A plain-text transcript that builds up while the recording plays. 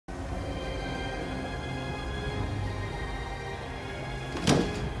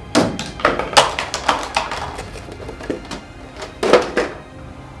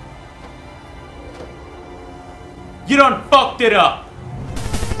You done fucked it up.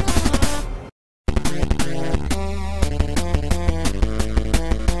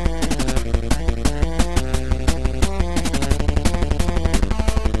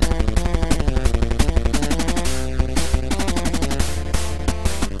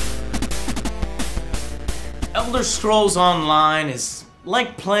 Elder Scrolls Online is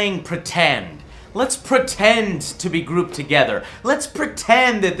like playing pretend. Let's pretend to be grouped together. Let's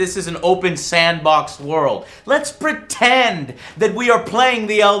pretend that this is an open sandbox world. Let's pretend that we are playing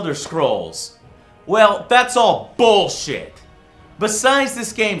the Elder Scrolls. Well, that's all bullshit. Besides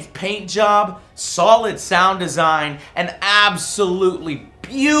this game's paint job, solid sound design, and absolutely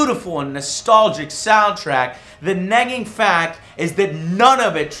beautiful and nostalgic soundtrack, the nagging fact is that none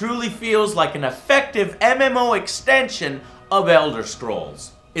of it truly feels like an effective MMO extension of Elder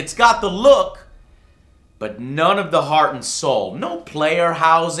Scrolls. It's got the look, but none of the heart and soul. No player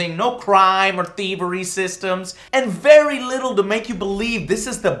housing, no crime or thievery systems, and very little to make you believe this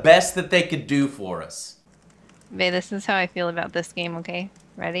is the best that they could do for us. Vay, this is how I feel about this game, okay?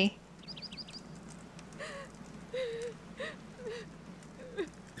 Ready?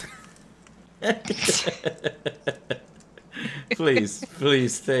 Please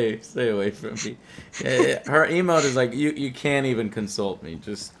stay away from me. Her emote is like, you can't even consult me.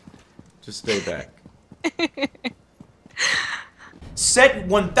 Just stay back. Set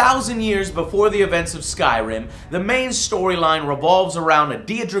 1,000 years before the events of Skyrim, the main storyline revolves around a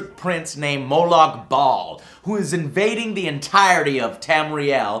Daedric prince named Molag Bal, who is invading the entirety of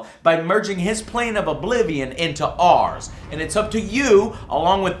Tamriel by merging his plane of oblivion into ours, and it's up to you,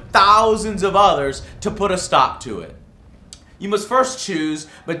 along with thousands of others, to put a stop to it. You must first choose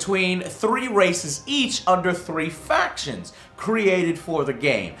between 3 races each under 3 factions created for the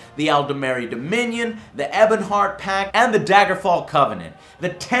game. The Aldemari Dominion, the Ebonheart Pact, and the Daggerfall Covenant. The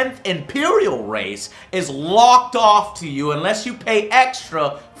 10th Imperial race is locked off to you unless you pay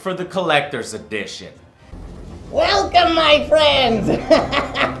extra for the Collector's Edition. Welcome, my friends!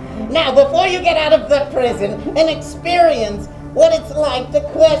 Now, before you get out of the prison and experience what it's like to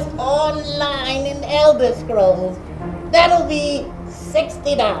quest online in Elder Scrolls, that'll be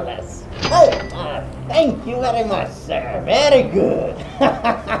 $60. Oh, thank you very much, sir. Very good.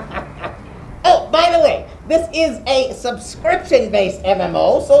 Oh, by the way, this is a subscription-based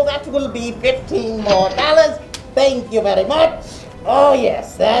MMO, so that will be $15 more. Thank you very much. Oh,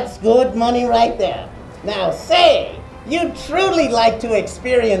 yes, that's good money right there. Now, say, you'd truly like to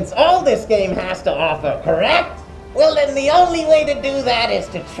experience all this game has to offer, correct? Well, then the only way to do that is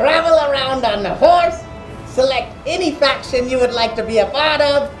to travel around on the horse, select any faction you would like to be a part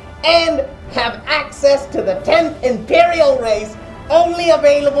of, and have access to the 10th Imperial race, only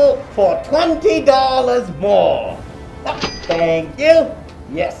available for $20 more. Oh, thank you.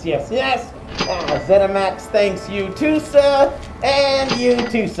 Yes. Zenimax thanks you too, sir. And you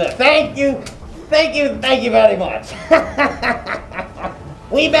too, sir. Thank you very much.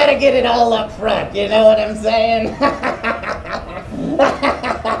 We better get it all up front, you know what I'm saying?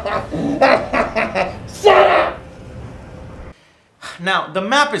 Shut up! Now, the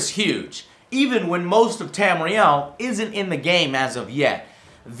map is huge, even when most of Tamriel isn't in the game as of yet.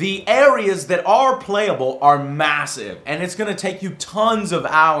 The areas that are playable are massive, and it's going to take you tons of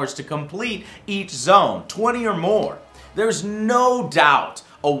hours to complete each zone, 20 or more. There's no doubt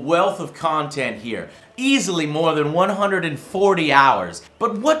a wealth of content here, easily more than 140 hours.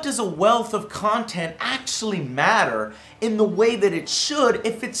 But what does a wealth of content actually matter in the way that it should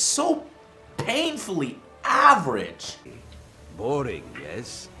if it's so painfully average? Boring,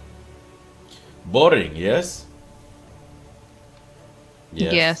 yes? Boring, yes?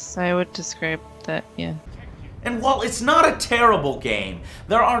 Yes, I would describe that, yeah. And while it's not a terrible game,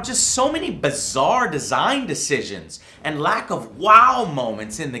 there are just so many bizarre design decisions and lack of wow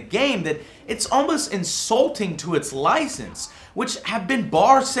moments in the game that it's almost insulting to its license, which have been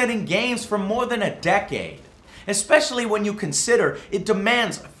bar-setting games for more than a decade. Especially when you consider it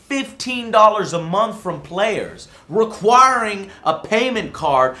demands $15 a month from players, requiring a payment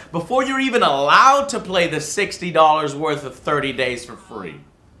card before you're even allowed to play the $60 worth of 30 days for free.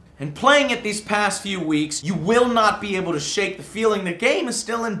 And playing it these past few weeks, you will not be able to shake the feeling the game is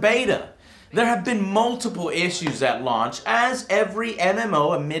still in beta. There have been multiple issues at launch, as every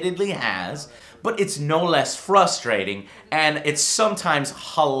MMO admittedly has, but it's no less frustrating, and it's sometimes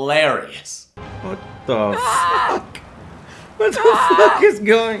hilarious. What the fuck? What the fuck is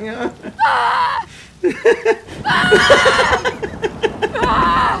going on?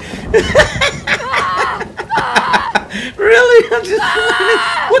 Really? I'm just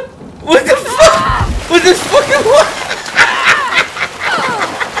what the fuck? What this fucking what?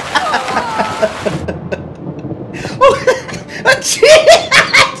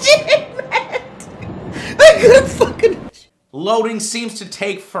 gonna fucking... Loading seems to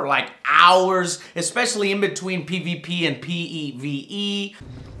take for like hours, especially in between PvP and PvE.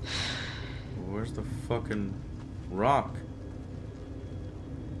 Where's the fucking rock?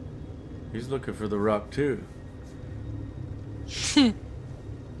 He's looking for the rock too.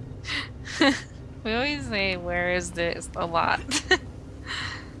 We always say, where is this? A lot.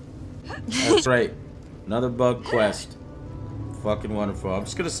 That's right. Another bug quest. Fucking wonderful. I'm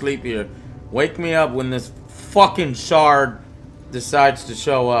just gonna sleep here. Wake me up when this fucking shard decides to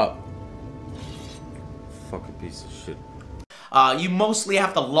show up. Fucking piece of shit. You mostly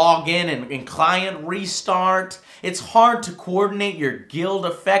have to log in and client restart. It's hard to coordinate your guild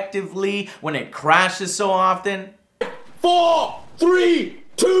effectively when it crashes so often. 4, 3,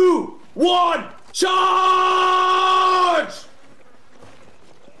 2, 1, charge!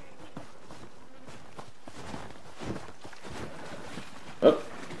 Oh.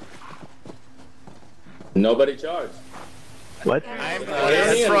 Nobody charged. What? I'm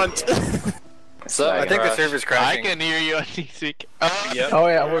in front. So I think the server's crashing. I can hear you on TeamSpeak. Yep. Oh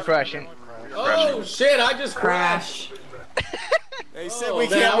yeah, we're crashing. Oh shit! I just crashed. They said we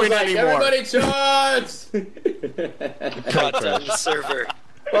can't win anymore. Everybody charge! Cut down the server.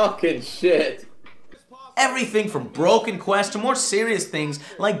 Fucking shit. Everything from broken quests to more serious things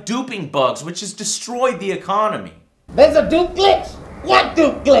like duping bugs, which has destroyed the economy. There's a dupe glitch? What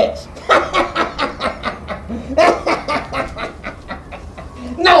dupe glitch?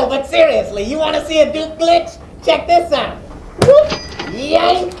 No, but seriously, you want to see a dupe glitch? Check this out. Whoop!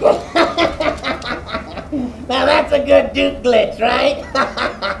 Yank! Now that's a good dupe glitch, right?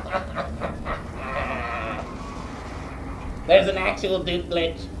 There's an actual dupe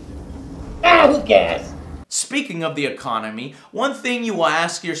glitch. Ah, who cares? Speaking of the economy, one thing you will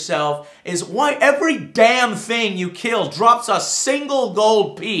ask yourself is why every damn thing you kill drops a single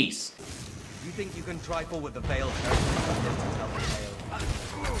gold piece. You think you can trifle with the veiled?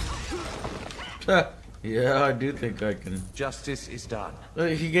 Yeah, I do think I can. Justice is done.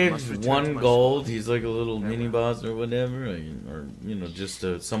 He gave one gold. He's like a little mini boss or whatever, or you know, just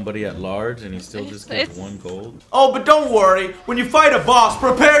somebody at large, and he still just gets one gold. Oh, but don't worry. When you fight a boss,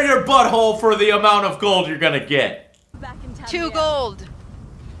 prepare your butthole for the amount of gold you're gonna get. 2 gold.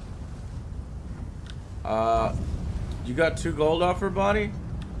 You got 2 gold off her body?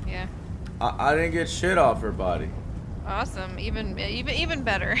 Yeah. I didn't get shit off her body. Awesome. Even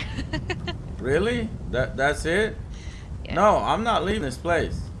better. Really? That's it? Yeah. No, I'm not leaving this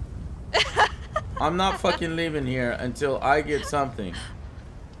place. I'm not fucking leaving here until I get something.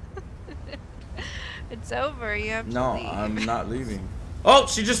 It's over. You have to No, leave. I'm not leaving. Oh,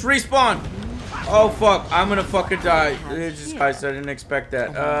 she just respawned. Oh fuck, I'm gonna fucking die. Jesus Christ, I didn't expect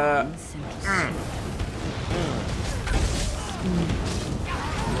that.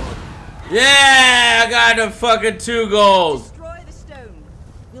 Yeah, I got the fucking 2 gold.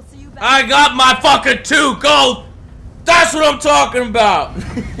 I got my fucking 2 gold. That's what I'm talking about.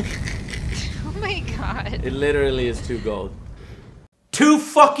 Oh my god. It literally is 2 gold. 2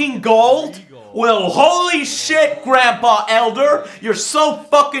 fucking gold? Well, holy shit, Grandpa Elder. You're so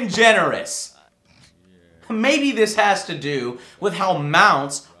fucking generous. Maybe this has to do with how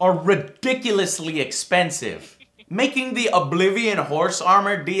mounts are ridiculously expensive, making the Oblivion Horse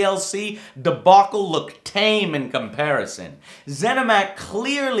Armor DLC debacle look tame in comparison. Zenimax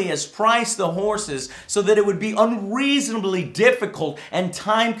clearly has priced the horses so that it would be unreasonably difficult and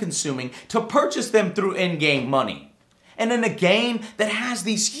time-consuming to purchase them through in-game money. And in a game that has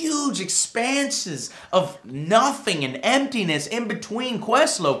these huge expanses of nothing and emptiness in between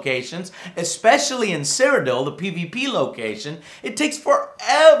quest locations, especially in Cyrodiil, the PvP location, it takes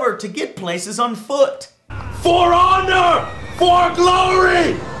forever to get places on foot. For honor! For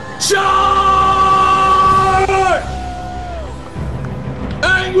glory! Charge!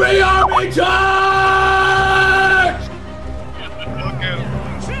 Angry Army charge!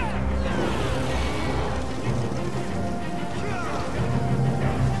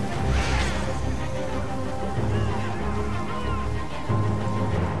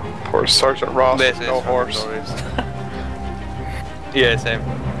 Poor Sergeant Ross, no horse. Yeah, same.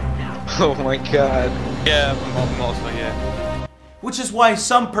 Oh my god. Yeah, also, yeah. Which is why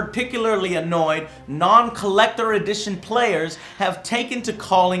some particularly annoyed non-collector edition players have taken to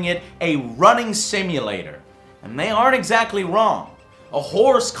calling it a running simulator. And they aren't exactly wrong. A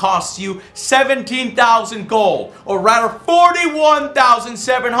horse costs you 17,000 gold, or rather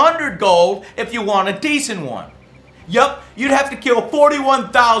 41,700 gold if you want a decent one. Yup, you'd have to kill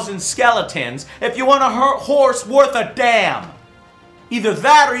 41,000 skeletons if you want a horse worth a damn. Either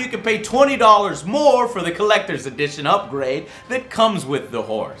that or you can pay $20 more for the collector's edition upgrade that comes with the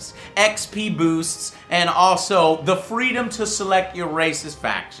horse, XP boosts, and also the freedom to select your race's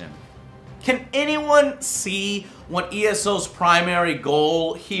faction. Can anyone see what ESO's primary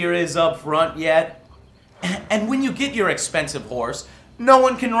goal here is up front yet? And when you get your expensive horse, no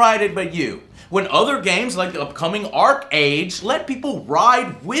one can ride it but you. When other games like the upcoming Arc Age let people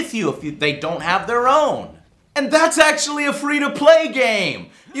ride with you if they don't have their own. And that's actually a free-to-play game,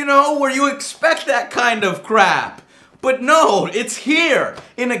 you know, where you expect that kind of crap. But no, it's here,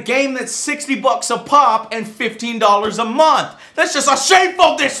 in a game that's $60 a pop and $15 a month. That's just a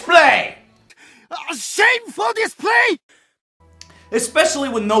shameful display! A shameful display! Especially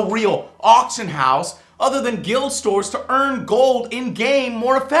with no real auction house other than guild stores to earn gold in-game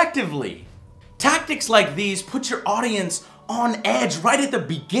more effectively. Tactics like these put your audience on edge right at the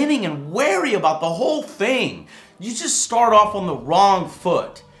beginning and wary about the whole thing. You just start off on the wrong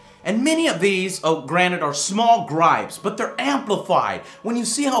foot. And many of these, granted, are small gripes, but they're amplified when you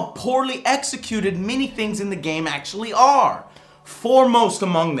see how poorly executed many things in the game actually are. Foremost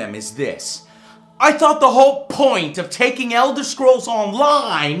among them is this. I thought the whole point of taking Elder Scrolls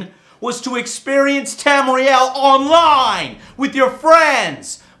Online was to experience Tamriel online with your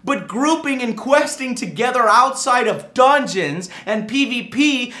friends. But grouping and questing together outside of dungeons and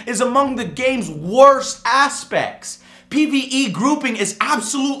PvP is among the game's worst aspects. PvE grouping is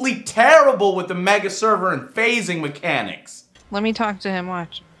absolutely terrible with the mega server and phasing mechanics. Let me talk to him,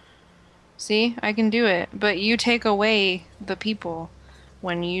 watch. See, I can do it, but you take away the people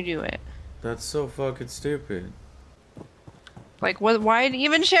when you do it. That's so fucking stupid. Like, what? Why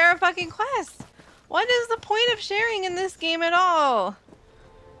even share a fucking quest? What is the point of sharing in this game at all?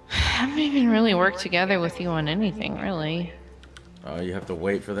 I don't even really work together with you on anything, really. Oh, you have to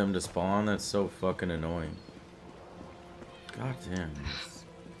wait for them to spawn? That's so fucking annoying. God damn.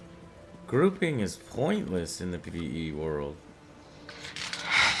 Grouping is pointless in the PvE world.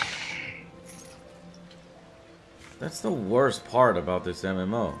 That's the worst part about this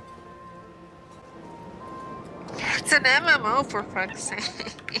MMO. It's an MMO, for fuck's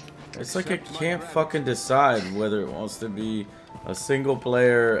sake. It's like it can't fucking decide whether it wants to be a single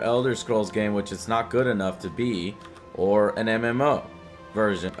player Elder Scrolls game, which it's not good enough to be, or an MMO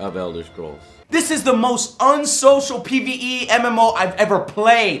version of Elder Scrolls. This is the most unsocial PvE MMO I've ever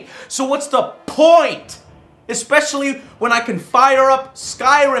played. So what's the point? Especially when I can fire up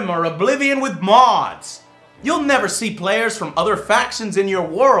Skyrim or Oblivion with mods. You'll never see players from other factions in your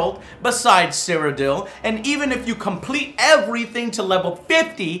world besides Cyrodiil, and even if you complete everything to level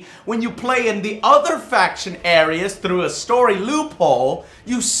 50, when you play in the other faction areas through a story loophole,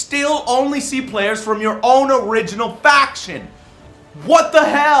 you still only see players from your own original faction. What the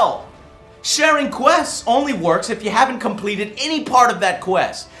hell? Sharing quests only works if you haven't completed any part of that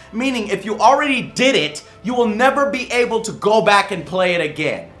quest, meaning if you already did it, you will never be able to go back and play it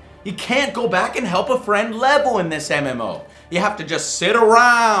again. You can't go back and help a friend level in this MMO. You have to just sit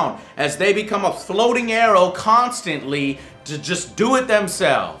around as they become a floating arrow constantly to just do it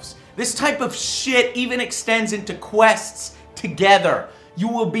themselves. This type of shit even extends into quests together. You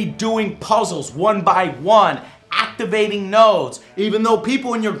will be doing puzzles one by one, activating nodes, even though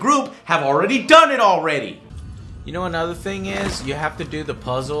people in your group have already done it already. You know, another thing is you have to do the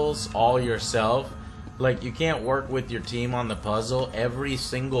puzzles all yourself. Like, you can't work with your team on the puzzle. Every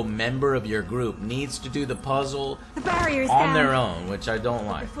single member of your group needs to do the puzzle on their own, which I don't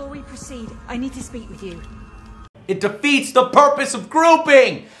like. Before we proceed, I need to speak with you. It defeats the purpose of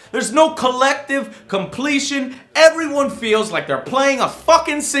grouping! There's no collective completion. Everyone feels like they're playing a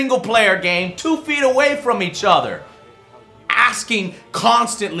fucking single player game 2 feet away from each other. Asking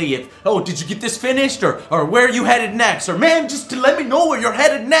constantly if, oh, did you get this finished? Or where are you headed next? Or man, just to let me know where you're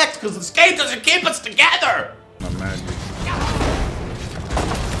headed next, because this game doesn't keep us together! I'm mad.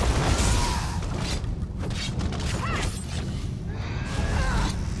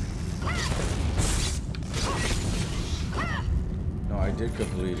 No, I did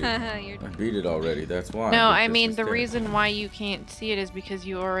complete it. I beat it already, that's why. No, I mean, the reason why you can't see it is because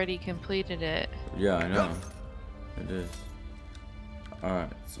you already completed it. Yeah, I know. It is.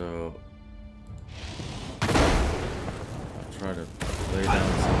 Alright, so I'll try to lay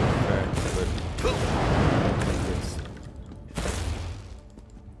down some effects, but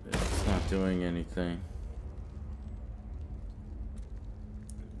it's not doing anything.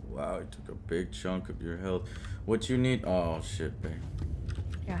 Wow, it took a big chunk of your health. What you need? Oh shit, babe.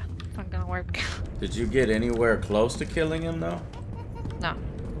 Yeah, it's not gonna work. Did you get anywhere close to killing him though? No.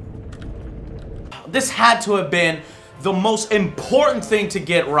 This had to have been the most important thing to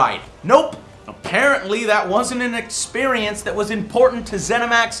get right. Nope. apparently that wasn't an experience that was important to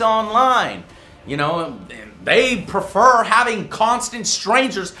Zenimax Online. You know, they prefer having constant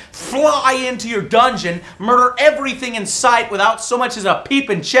strangers fly into your dungeon, murder everything in sight without so much as a peep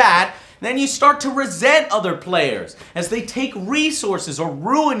in chat. Then you start to resent other players as they take resources or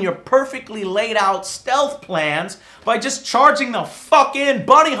ruin your perfectly laid out stealth plans by just charging the fuck in,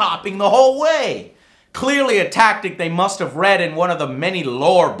 bunny hopping the whole way. Clearly a tactic they must have read in one of the many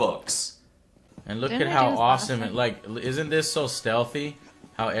lore books. And look at how awesome it, like, isn't this so stealthy?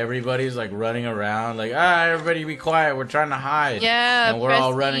 How everybody's like running around, like, everybody be quiet, we're trying to hide. Yeah, and we're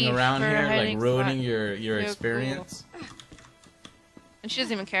all running around here, like, ruining your experience. Cool. And she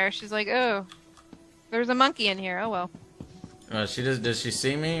doesn't even care. She's like, oh, there's a monkey in here. Oh well. Does she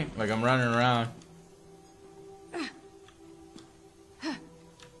see me? Like I'm running around.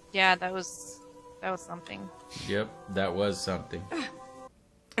 Yeah, that was something. Yep, that was something.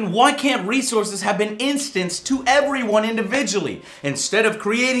 And why can't resources have been instanced to everyone individually instead of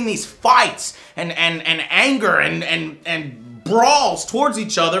creating these fights and anger and brawls towards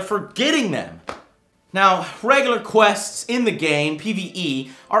each other for getting them? Now, regular quests in the game,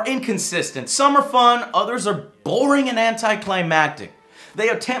 PvE, are inconsistent. Some are fun, others are boring and anticlimactic. They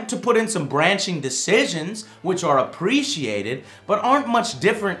attempt to put in some branching decisions, which are appreciated, but aren't much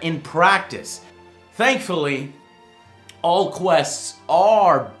different in practice. Thankfully, all quests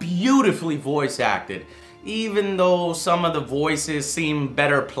are beautifully voice acted, even though some of the voices seem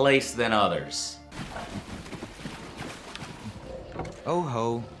better placed than others. Oh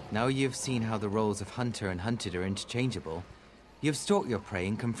ho. Now you've seen how the roles of hunter and hunted are interchangeable. You've stalked your prey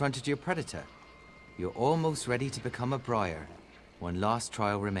and confronted your predator. You're almost ready to become a briar. One last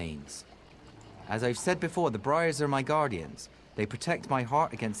trial remains. As I've said before, the briars are my guardians. They protect my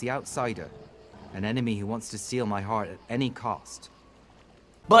heart against the outsider, an enemy who wants to steal my heart at any cost.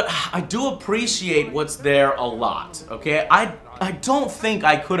 But I do appreciate what's there a lot, okay? I don't think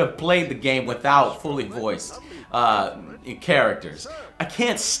I could have played the game without fully voiced characters. I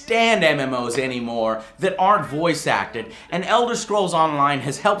can't stand MMOs anymore that aren't voice acted, and Elder Scrolls Online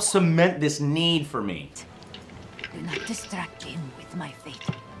has helped cement this need for me. Do not distract him with my fate.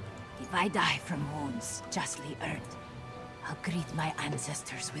 If I die from wounds justly earned, I'll greet my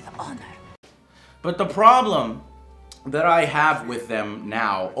ancestors with honor. But the problem that I have with them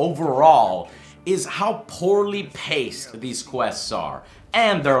now, overall, is how poorly paced these quests are,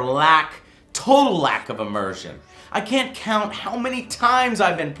 and their total lack of immersion. I can't count how many times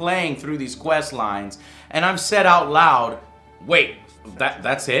I've been playing through these quest lines, and I've said out loud, wait,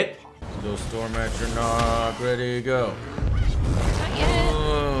 that's it? Go storm at your knock, ready to go. Not yet.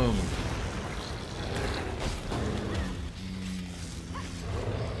 Boom.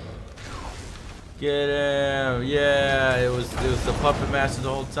 Get him! Yeah, it was the puppet master the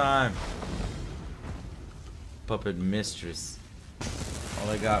whole time. Puppet mistress. All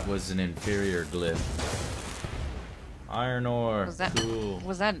I got was an inferior glyph. Iron ore. Cool.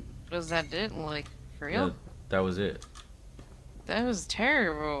 Was that it? Like, for real? Yeah, that was it. That was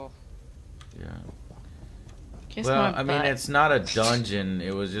terrible. Yeah. Kiss well, my I mean, butt. it's not a dungeon.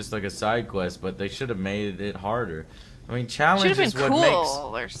 It was just like a side quest, but they should have made it harder. I mean, challenge is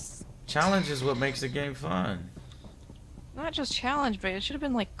what makes the game fun. Not just challenge, but it should have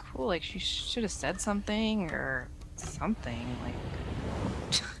been like cool. Like she should have said something or something.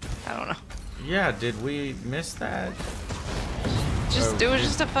 Like I don't know. Yeah, did we miss that? It was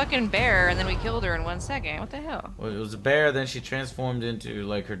just a fucking bear, and then we killed her in 1 second. What the hell? Well, it was a bear, then she transformed into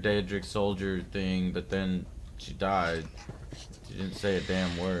like her Daedric soldier thing, but then she died. She didn't say a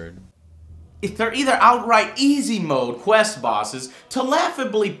damn word. If they're either outright easy mode quest bosses to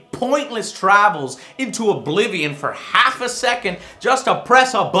laughably pointless travels into oblivion for half a second just to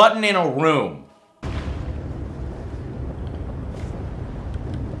press a button in a room.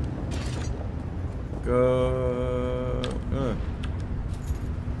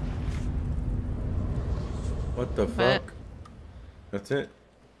 What the fuck? That's it?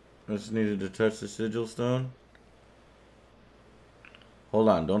 I just needed to touch the sigil stone? Hold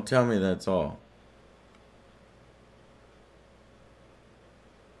on, don't tell me that's all.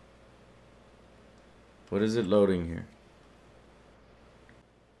 What is it loading here?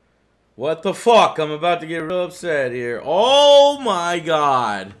 What the fuck? I'm about to get real upset here. Oh my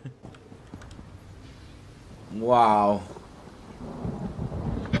god. Wow.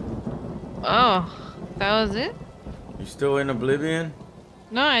 Oh, that was it? You still in Oblivion?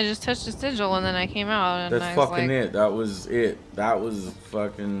 No, I just touched the sigil and then I came out. And That's I was fucking like, it. That was it. That was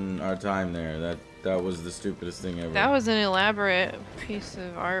fucking our time there. That was the stupidest thing ever. That was an elaborate piece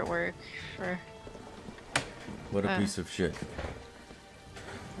of artwork for... What a piece of shit.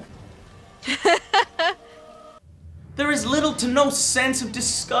 There is little to no sense of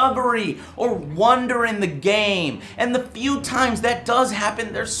discovery or wonder in the game, and the few times that does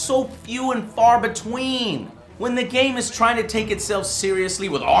happen, they're so few and far between. When the game is trying to take itself seriously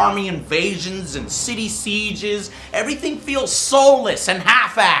with army invasions and city sieges, everything feels soulless and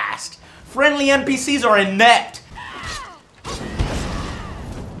half-assed. Friendly NPCs are inept.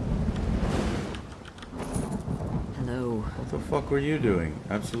 Hello. What the fuck were you doing?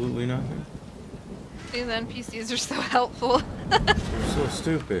 Absolutely nothing. These NPCs are so helpful. You're so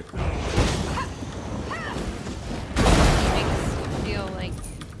stupid. Makes you feel like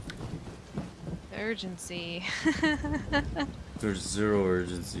urgency. There's zero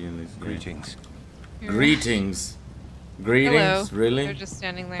urgency in these Greetings. Greetings. Greetings? Hello. Really? They're just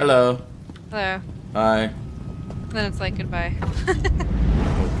standing there. Hello. Hello. Hi. Then it's like goodbye.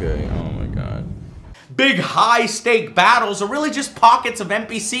 Okay, oh my god. Big high-stake battles are really just pockets of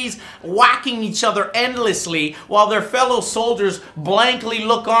NPCs whacking each other endlessly while their fellow soldiers blankly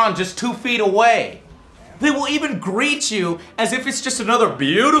look on just 2 feet away. They will even greet you as if it's just another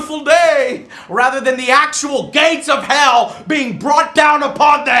beautiful day, rather than the actual gates of hell being brought down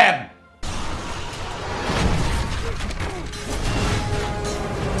upon them.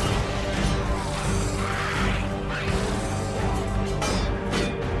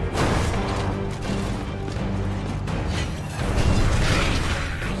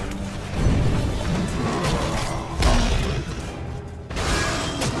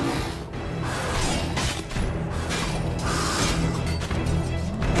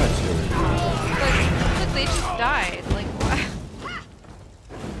 Look, they just died. Like, what?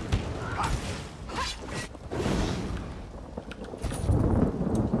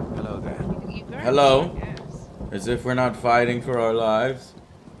 Hello there. Hello? As if we're not fighting for our lives.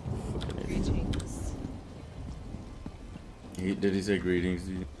 Greetings. Did he say greetings?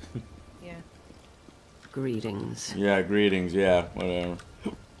 Yeah. Greetings. Yeah, greetings, yeah, whatever.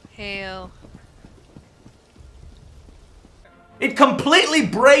 Hail. It completely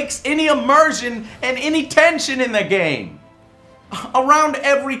breaks any immersion and any tension in the game. Around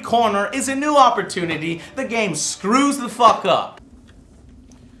every corner is a new opportunity. The game screws the fuck up.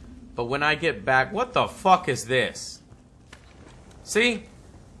 But when I get back, what the fuck is this? See?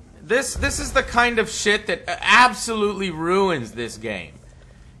 This is the kind of shit that absolutely ruins this game.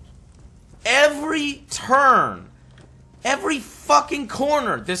 Every turn, every fucking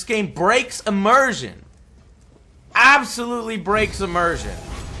corner, this game breaks immersion. Absolutely breaks immersion.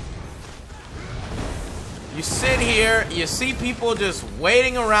 You sit here, you see people just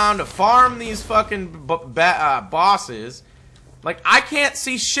waiting around to farm these fucking bosses. Like, I can't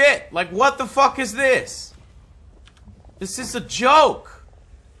see shit. Like, what the fuck is this? This is a joke.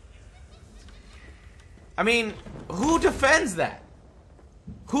 I mean, who defends that?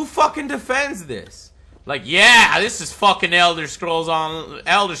 Who fucking defends this? Like, yeah, this is fucking Elder Scrolls,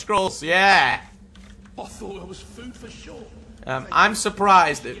 yeah. I thought it was food for sure. I'm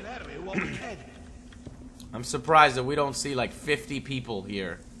surprised that I'm surprised that we don't see like 50 people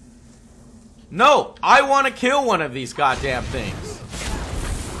here. No, I want to kill one of these goddamn things.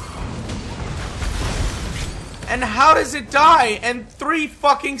 And how does it die in 3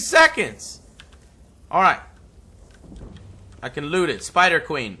 fucking seconds? Alright. I can loot it. Spider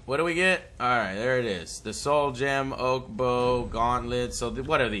Queen. What do we get? Alright, there it is. The Soul Gem, Oak Bow, Gauntlet. So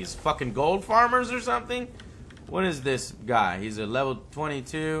what are these? Fucking gold farmers or something? What is this guy? He's a level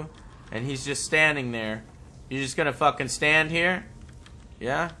 22. And he's just standing there. You're just gonna fucking stand here?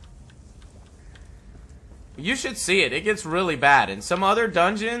 Yeah? You should see it. It gets really bad. In some other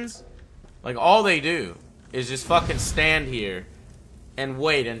dungeons, like, all they do is just fucking stand here and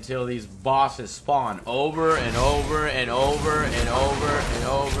wait until these bosses spawn over and over and over and over and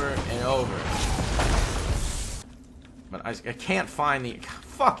over and over. But I can't find the...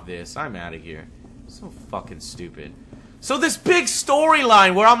 Fuck this. I'm out of here. So fucking stupid. So this big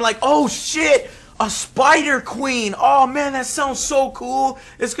storyline where I'm like, oh shit, a Spider Queen. Oh man, that sounds so cool.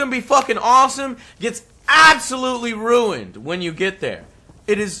 It's gonna be fucking awesome. Gets absolutely ruined when you get there.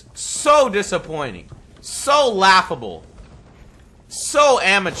 It is so disappointing. So laughable. So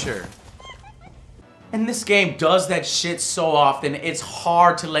amateur. And this game does that shit so often, it's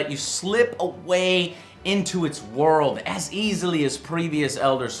hard to let you slip away into its world as easily as previous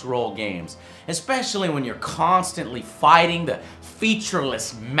Elder Scrolls games. Especially when you're constantly fighting the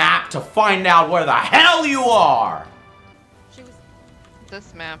featureless map to find out where the hell you are!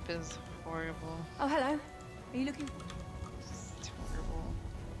 This map is horrible. Oh, hello. Are you looking? It's horrible.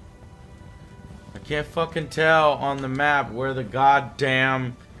 I can't fucking tell on the map where the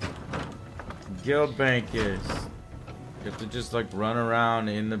goddamn guild bank is. You have to just like run around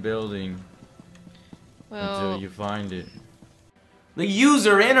in the building. until you find it. The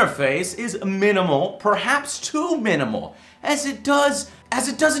user interface is minimal, perhaps too minimal, as it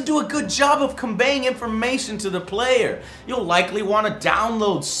doesn't do a good job of conveying information to the player. You'll likely want to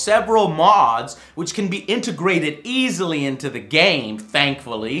download several mods, which can be integrated easily into the game,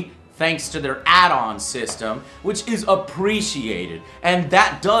 thankfully, thanks to their add-on system, which is appreciated. And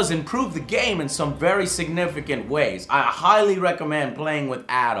that does improve the game in some very significant ways. I highly recommend playing with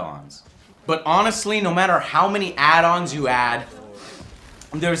add-ons. But honestly, no matter how many add-ons you add,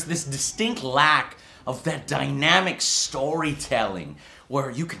 there's this distinct lack of that dynamic storytelling where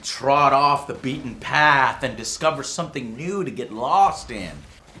you can trot off the beaten path and discover something new to get lost in.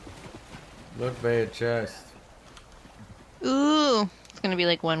 Look by your chest. Ooh, it's gonna be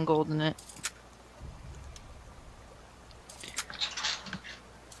like 1 gold in it.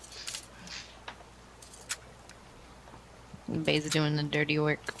 Bay's doing the dirty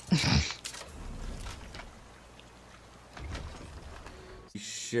work.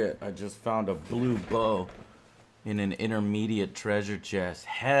 Shit, I just found a blue bow in an intermediate treasure chest.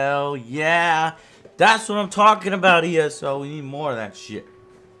 Hell yeah! That's what I'm talking about, ESO. We need more of that shit.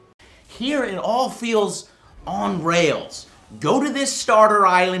 Here it all feels on rails. Go to this starter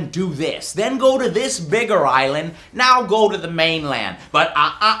island, do this. Then go to this bigger island, now go to the mainland. But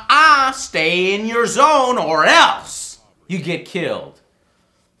stay in your zone or else you get killed.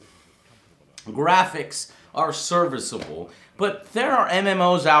 Graphics are serviceable, but there are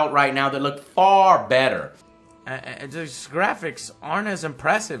MMOs out right now that look far better. The graphics aren't as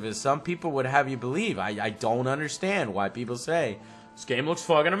impressive as some people would have you believe. I don't understand why people say, this game looks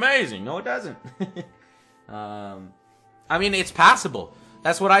fucking amazing. No, it doesn't. I mean, it's passable.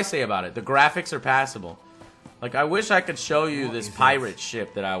 That's what I say about it. The graphics are passable. Like, I wish I could show you this pirate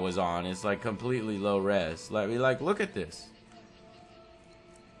ship that I was on. It's like completely low res. Like, look at this.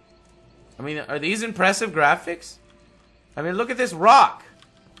 I mean, are these impressive graphics? I mean, look at this rock.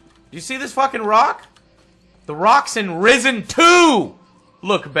 Do you see this fucking rock? The rocks in Risen 2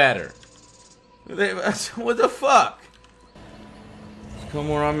 look better. What the fuck? Let's come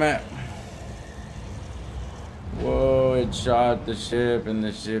where I'm at. Whoa, it shot the ship and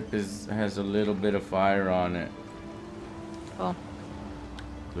the ship has a little bit of fire on it. Oh.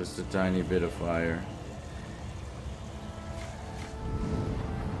 Just a tiny bit of fire.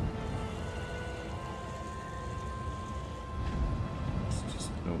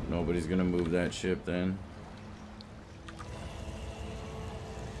 Nobody's gonna move that ship then.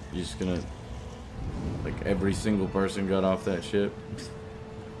 You're just gonna, like, every single person got off that ship.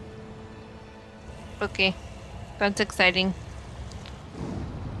 Okay, that's exciting.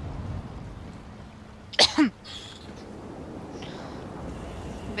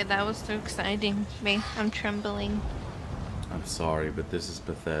 But that was so exciting. Me, I'm trembling. I'm sorry, but this is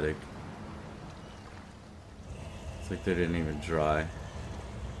pathetic. It's like they didn't even try.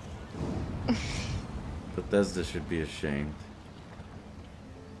 Bethesda should be ashamed.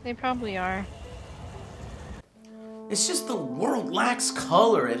 They probably are. It's just the world lacks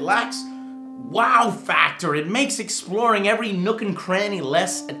color. It lacks wow factor. It makes exploring every nook and cranny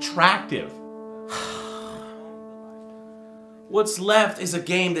less attractive. What's left is a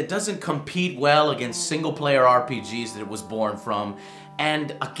game that doesn't compete well against single-player RPGs that it was born from,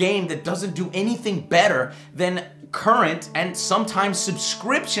 and a game that doesn't do anything better than current and sometimes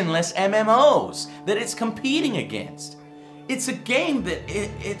subscriptionless MMOs that it's competing against. It's a game that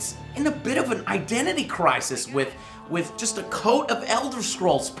it's in a bit of an identity crisis with just a coat of Elder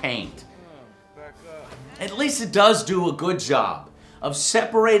Scrolls paint. At least it does do a good job of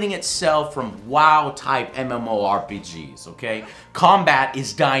separating itself from WoW-type MMORPGs, okay? Combat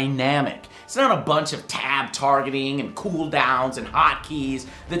is dynamic. It's not a bunch of tab targeting and cooldowns and hotkeys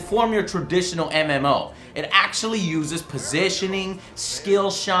that form your traditional MMO. It actually uses positioning,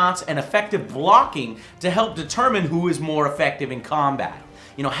 skill shots, and effective blocking to help determine who is more effective in combat.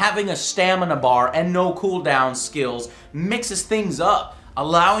 You know, having a stamina bar and no cooldown skills mixes things up,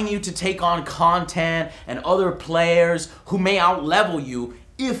 allowing you to take on content and other players who may outlevel you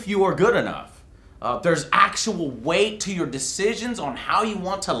if you are good enough. There's actual weight to your decisions on how you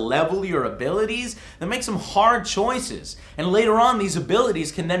want to level your abilities that make some hard choices. And later on, these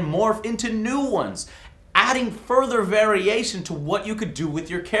abilities can then morph into new ones, adding further variation to what you could do with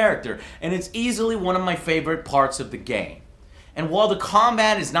your character. And it's easily one of my favorite parts of the game. And while the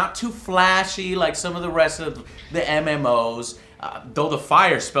combat is not too flashy like some of the rest of the MMOs, though the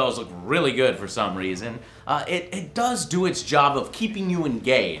fire spells look really good for some reason, it does do its job of keeping you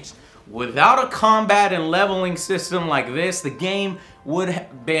engaged. Without a combat and leveling system like this, the game would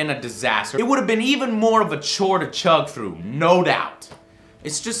have been a disaster. It would have been even more of a chore to chug through, no doubt.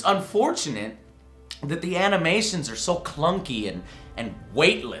 It's just unfortunate that the animations are so clunky and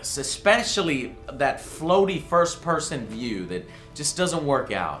weightless, especially that floaty first-person view that just doesn't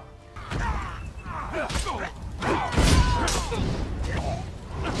work out.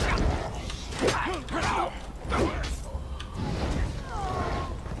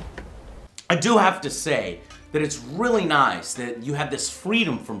 I do have to say that it's really nice that you have this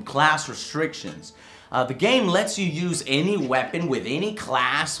freedom from class restrictions. The game lets you use any weapon with any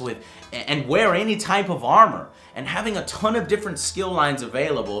class and wear any type of armor. And having a ton of different skill lines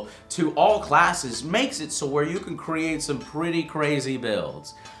available to all classes makes it so where you can create some pretty crazy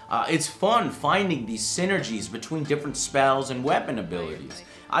builds. It's fun finding these synergies between different spells and weapon abilities.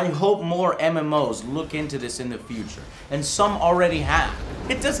 I hope more MMOs look into this in the future, and some already have.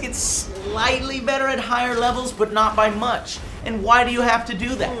 It does get slightly better at higher levels, but not by much. And why do you have to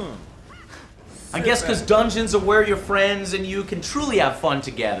do that? I guess because dungeons are where your friends and you can truly have fun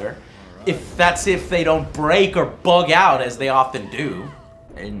together. If they don't break or bug out, as they often do.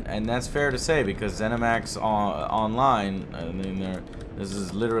 And that's fair to say, because Zenimax Online, I mean, this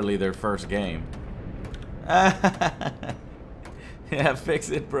is literally their first game. Yeah, fix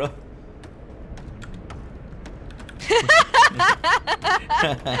it, bro.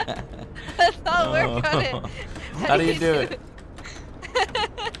 Let's all work on it. How do you do it?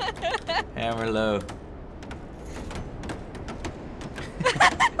 Hammer low.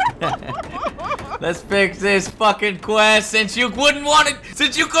 Let's fix this fucking quest since you wouldn't want it,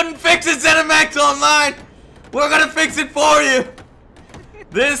 since you couldn't fix it, Zenimax Online. We're gonna fix it for you.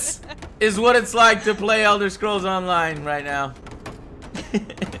 This is what it's like to play Elder Scrolls Online right now.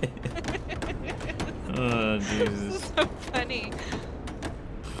 Oh, Jesus. So funny.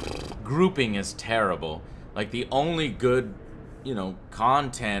 Grouping is terrible. Like, the only good, you know,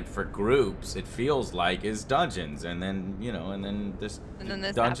 content for groups, it feels like, is dungeons, and then, you know, and then this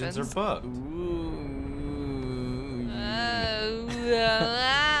dungeons happens. are bugged.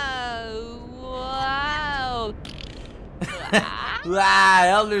 Wow. Wow,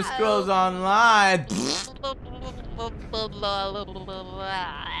 Elder Scrolls Online.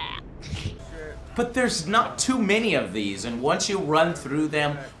 But there's not too many of these, and once you run through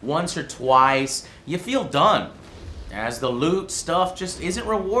them once or twice, you feel done, as the loot stuff just isn't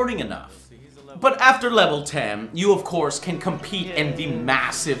rewarding enough. But after level 10, you of course can compete in the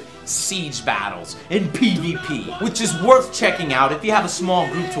massive siege battles in PvP, which is worth checking out if you have a small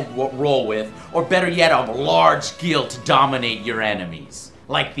group to roll with, or better yet, a large guild to dominate your enemies,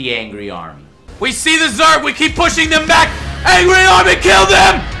 like the Angry Army. We see the Zerg, we keep pushing them back! Angry Army, kill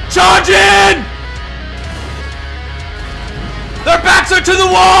them! Charge in! Their backs are to the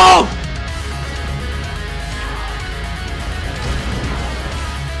wall!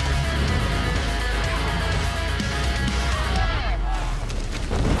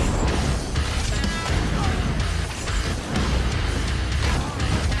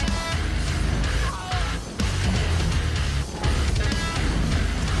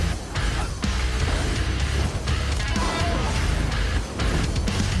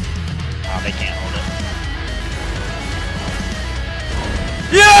 They can't hold it.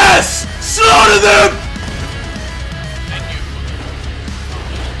 Yes! Slaughter them!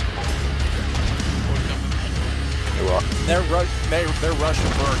 They're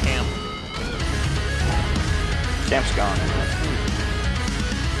rushing for our camp. Camp's gone.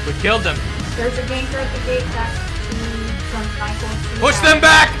 We killed them. There's a ganker at the gate back from Michael. Push them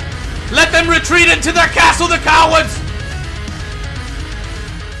back! Let them retreat into their castle, the cowards!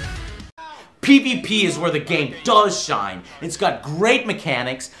 PvP is where the game does shine. It's got great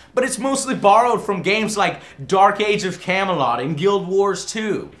mechanics, but it's mostly borrowed from games like Dark Age of Camelot and Guild Wars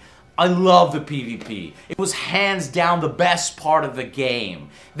 2. I love the PvP. It was hands down the best part of the game.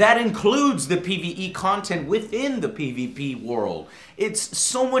 That includes the PvE content within the PvP world. It's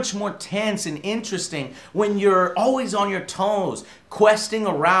so much more tense and interesting when you're always on your toes, questing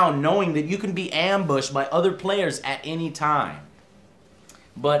around, knowing that you can be ambushed by other players at any time.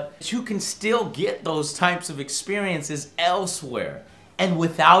 But you can still get those types of experiences elsewhere, and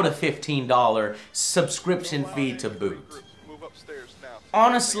without a $15 subscription fee to boot.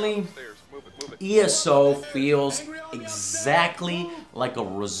 Honestly, ESO feels exactly like a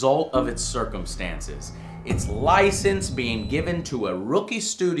result of its circumstances. Its license being given to a rookie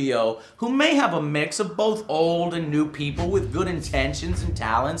studio who may have a mix of both old and new people with good intentions and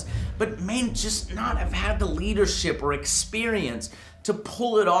talents, but may just not have had the leadership or experience to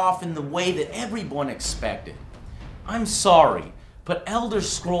pull it off in the way that everyone expected. I'm sorry, but Elder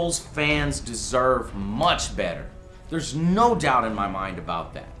Scrolls fans deserve much better. There's no doubt in my mind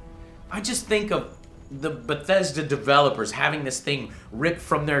about that. I just think of the Bethesda developers having this thing ripped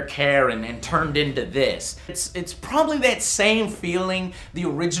from their care and turned into this. It's probably that same feeling the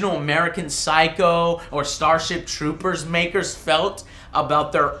original American Psycho or Starship Troopers makers felt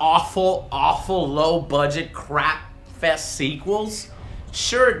about their awful, awful low-budget crap fest sequels.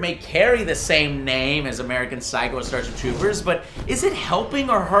 Sure, it may carry the same name as American Psycho or Starship Troopers, but is it helping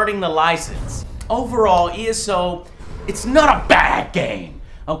or hurting the license? Overall, ESO, it's not a bad game.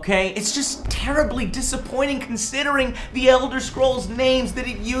 Okay, it's just terribly disappointing considering the Elder Scrolls names that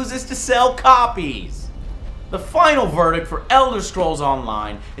it uses to sell copies. The final verdict for Elder Scrolls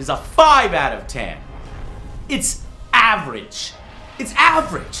Online is a 5 out of 10. It's average. It's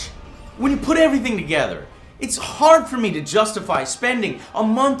average. When you put everything together, it's hard for me to justify spending a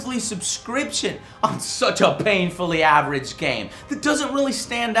monthly subscription on such a painfully average game that doesn't really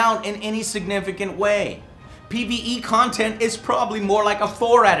stand out in any significant way. PvE content is probably more like a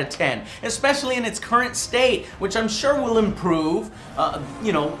 4 out of 10, especially in its current state, which I'm sure will improve,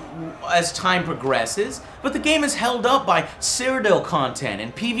 you know, as time progresses. But the game is held up by Cyrodiil content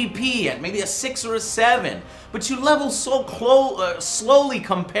and PvP at maybe a 6 or a 7. But you level so slowly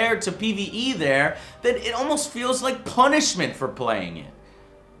compared to PvE there that it almost feels like punishment for playing it.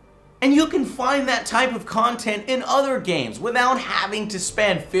 And you can find that type of content in other games without having to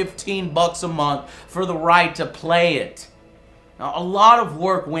spend 15 bucks a month for the right to play it. Now, a lot of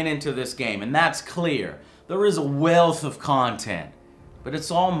work went into this game, and that's clear. There is a wealth of content, but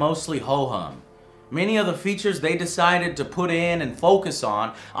it's all mostly ho-hum. Many of the features they decided to put in and focus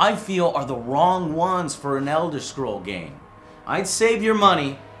on, I feel are the wrong ones for an Elder Scroll game. I'd save your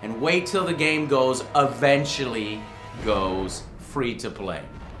money and wait till the game eventually goes free to play.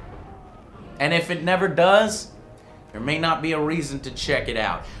 And if it never does, there may not be a reason to check it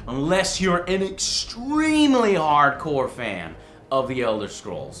out, unless you're an extremely hardcore fan of the Elder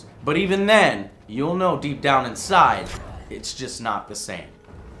Scrolls. But even then, you'll know deep down inside, it's just not the same.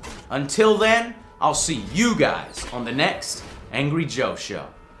 Until then, I'll see you guys on the next Angry Joe Show.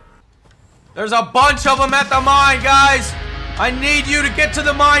 There's a bunch of them at the mine, guys! I need you to get to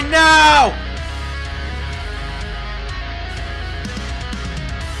the mine now!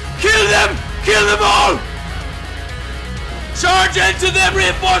 Kill them! Kill them all! Charge into them,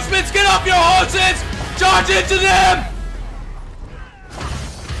 reinforcements! Get off your horses! Charge into them!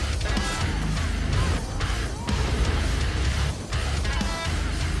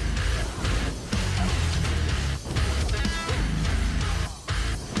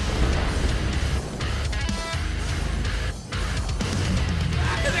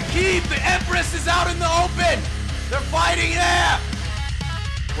 Back of the keep! The Empress is out in the open! They're fighting there!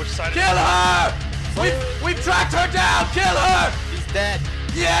 Which side? Kill her! We've tracked her down! Kill her! She's dead.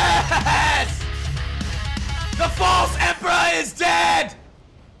 Yes! The false emperor is dead!